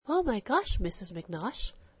Oh My Gosh, Mrs.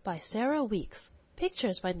 McNosh by Sarah Weeks.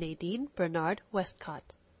 Pictures by Nadine Bernard Westcott.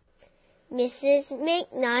 Mrs.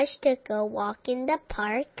 McNosh took a walk in the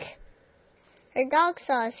park. Her dog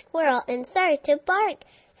saw a squirrel and started to bark.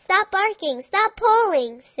 "Stop barking, stop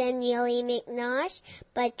pulling," said Neely McNosh,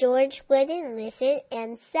 but George wouldn't listen,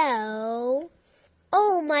 and so...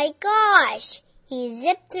 Oh my gosh! He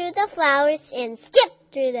zipped through the flowers and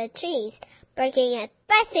skipped through the trees, barking at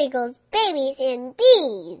bicycles, babies, and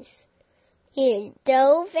bees. He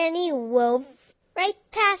dove and he wove right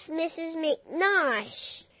past Mrs.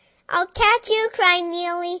 McNosh. "I'll catch you," cried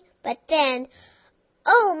Neely, but then,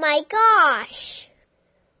 oh my gosh!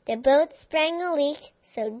 The boat sprang a leak,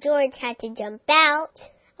 so George had to jump out.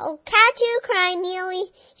 "I'll catch you," cried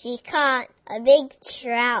Neely. She caught a big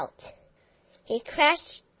trout. He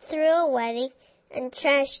crashed through a wedding and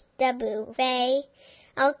trashed the buffet.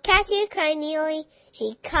 "I'll catch you," cried Neely.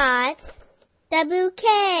 She caught the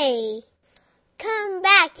bouquet. "Come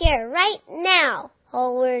back here right now,"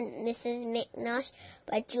 hollered Mrs. McNosh,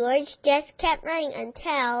 but George just kept running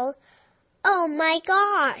until, oh my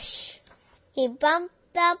gosh! He bumped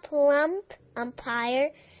the plump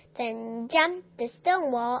umpire, then jumped the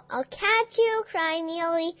stone wall. "I'll catch you," cried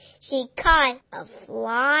Neely. She caught a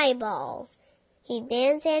fly ball. He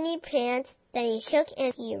danced and he pranced, then he shook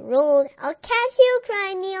and he rolled. "I'll catch you,"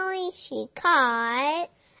 cried Neely. She caught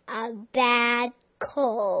a bad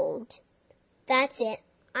cold. "That's it.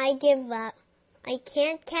 I give up. I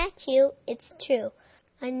can't catch you, it's true.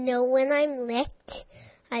 I know when I'm licked.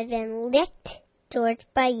 I've been licked, George,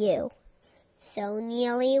 by you." So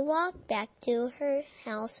Neely walked back to her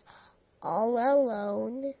house all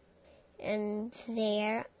alone, and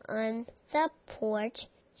there on the porch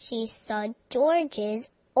she saw George's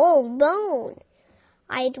old bone.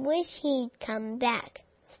 "I'd wish he'd come back,"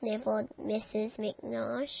 sniffled Mrs.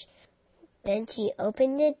 McNosh. Then she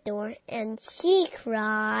opened the door and she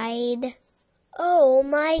cried, "Oh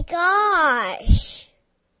my gosh!"